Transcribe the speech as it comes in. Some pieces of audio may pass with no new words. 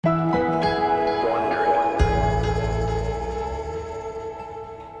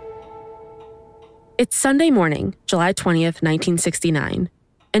It's Sunday morning, July 20th, 1969,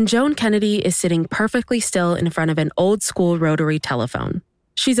 and Joan Kennedy is sitting perfectly still in front of an old-school rotary telephone.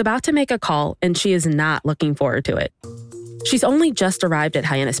 She's about to make a call, and she is not looking forward to it. She's only just arrived at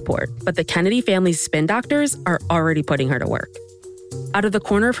Hyannisport, but the Kennedy family's spin doctors are already putting her to work. Out of the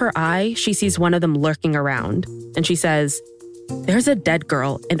corner of her eye, she sees one of them lurking around, and she says, "There's a dead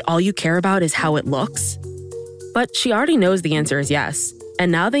girl, and all you care about is how it looks?" But she already knows the answer is yes,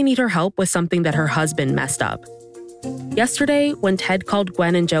 and now they need her help with something that her husband messed up. Yesterday, when Ted called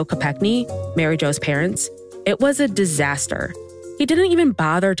Gwen and Joe Kopechne, Mary Jo's parents, it was a disaster. He didn't even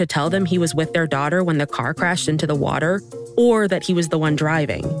bother to tell them he was with their daughter when the car crashed into the water, or that he was the one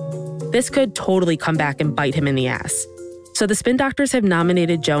driving. This could totally come back and bite him in the ass. So the spin doctors have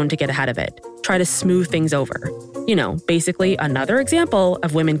nominated Joan to get ahead of it, try to smooth things over. You know, basically another example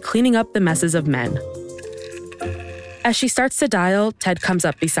of women cleaning up the messes of men. As she starts to dial, Ted comes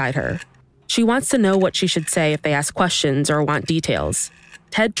up beside her. She wants to know what she should say if they ask questions or want details.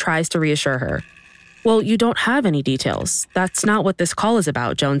 Ted tries to reassure her. "Well, you don't have any details. That's not what this call is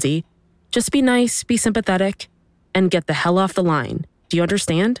about, Jonesy. Just be nice, be sympathetic, and get the hell off the line. Do you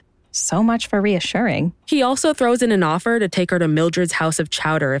understand?" So much for reassuring. He also throws in an offer to take her to Mildred's House of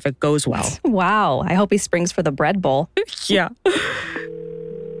Chowder if it goes well. Wow, I hope he springs for the bread bowl. Yeah.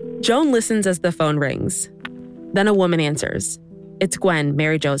 Joan listens as the phone rings. Then a woman answers. It's Gwen,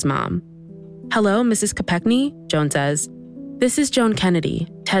 Mary Jo's mom. "Hello, Mrs. Kopechne," Joan says. "This is Joan Kennedy,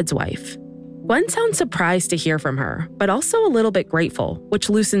 Ted's wife." Gwen sounds surprised to hear from her, but also a little bit grateful, which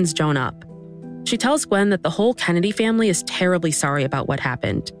loosens Joan up. She tells Gwen that the whole Kennedy family is terribly sorry about what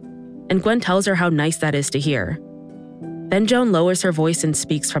happened, and Gwen tells her how nice that is to hear. Then Joan lowers her voice and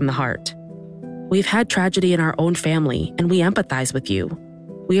speaks from the heart. "We've had tragedy in our own family, and we empathize with you.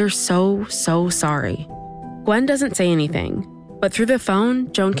 We are so, so sorry." Gwen doesn't say anything, but through the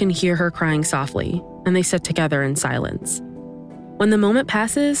phone, Joan can hear her crying softly, and they sit together in silence. When the moment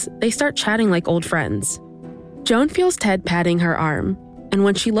passes, they start chatting like old friends. Joan feels Ted patting her arm, and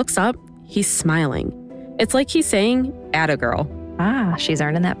when she looks up, he's smiling. It's like he's saying, "Atta girl." Ah, she's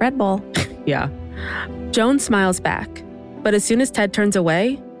earning that bread bowl. Yeah. Joan smiles back, but as soon as Ted turns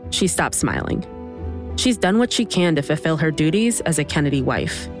away, she stops smiling. She's done what she can to fulfill her duties as a Kennedy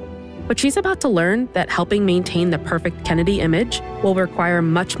wife. But she's about to learn that helping maintain the perfect Kennedy image will require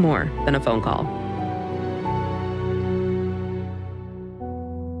much more than a phone call.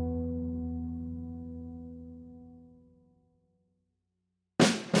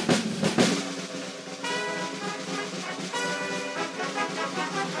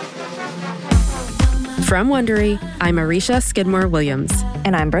 From Wondery, I'm Arisha Skidmore-Williams.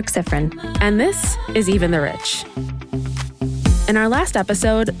 And I'm Brooke Siffrin. And this is Even the Rich. In our last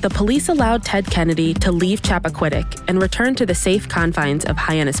episode, the police allowed Ted Kennedy to leave Chappaquiddick and return to the safe confines of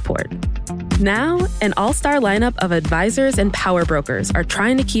Hyannisport. Now, an all-star lineup of advisors and power brokers are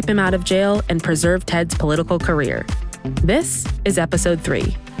trying to keep him out of jail and preserve Ted's political career. This is episode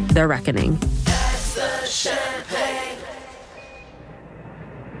 3, The Reckoning. That's the champagne.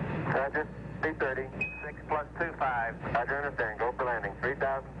 Roger, C30, 6 plus 25. Roger, understand. Go for landing,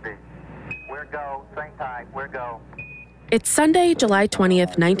 3,000 feet. We're go, same time, we're go. It's Sunday, July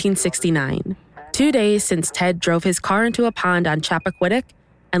 20th, 1969, 2 days since Ted drove his car into a pond on Chappaquiddick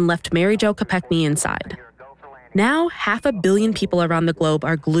and left Mary Jo Kopechne inside. Now, 500 million people around the globe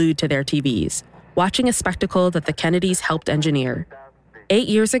are glued to their TVs, watching a spectacle that the Kennedys helped engineer. 8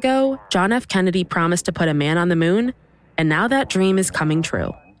 years ago, John F. Kennedy promised to put a man on the moon, and now that dream is coming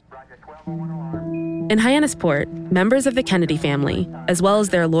true. In Hyannisport, members of the Kennedy family, as well as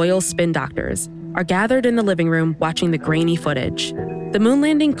their loyal spin doctors, are gathered in the living room watching the grainy footage. The moon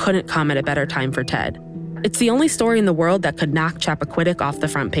landing couldn't come at a better time for Ted. It's the only story in the world that could knock Chappaquiddick off the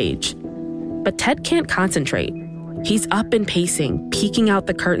front page. But Ted can't concentrate. He's up and pacing, peeking out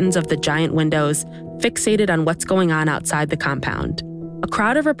the curtains of the giant windows, fixated on what's going on outside the compound. A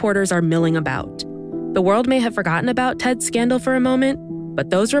crowd of reporters are milling about. The world may have forgotten about Ted's scandal for a moment, but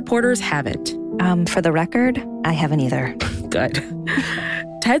those reporters haven't. For the record, I haven't either. Good.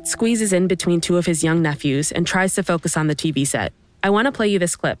 Ted squeezes in between two of his young nephews and tries to focus on the TV set. I want to play you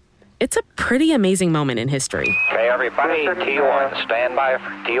this clip. It's a pretty amazing moment in history. Okay, everybody, T1, stand by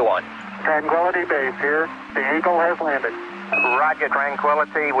for T1. Tranquility Base here. The Eagle has landed. Roger,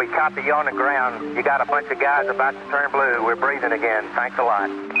 Tranquility. We copy you on the ground. You got a bunch of guys about to turn blue. We're breathing again. Thanks a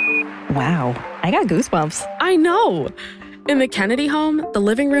lot. Wow, I got goosebumps. I know. In the Kennedy home, the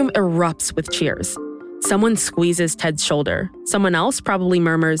living room erupts with cheers. Someone squeezes Ted's shoulder. Someone else probably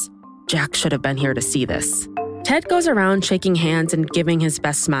murmurs, "Jack should have been here to see this." Ted goes around shaking hands and giving his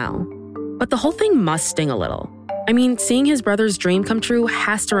best smile. But the whole thing must sting a little. I mean, seeing his brother's dream come true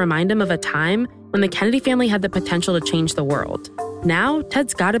has to remind him of a time when the Kennedy family had the potential to change the world. Now,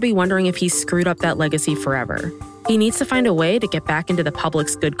 Ted's got to be wondering if he's screwed up that legacy forever. He needs to find a way to get back into the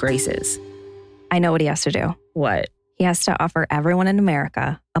public's good graces. I know what he has to do. What? He has to offer everyone in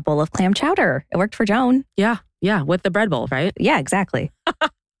America a bowl of clam chowder. It worked for Joan. Yeah, with the bread bowl, right? Yeah, exactly.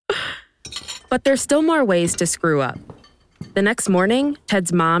 But there's still more ways to screw up. The next morning,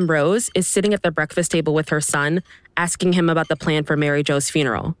 Ted's mom, Rose, is sitting at the breakfast table with her son, asking him about the plan for Mary Jo's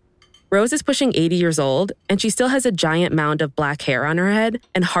funeral. Rose is pushing 80 years old, and she still has a giant mound of black hair on her head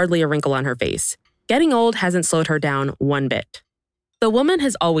and hardly a wrinkle on her face. Getting old hasn't slowed her down one bit. The woman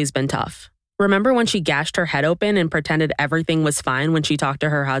has always been tough. Remember when she gashed her head open and pretended everything was fine when she talked to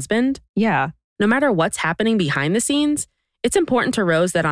her husband? Yeah. No matter what's happening behind the scenes, it's important to Rose that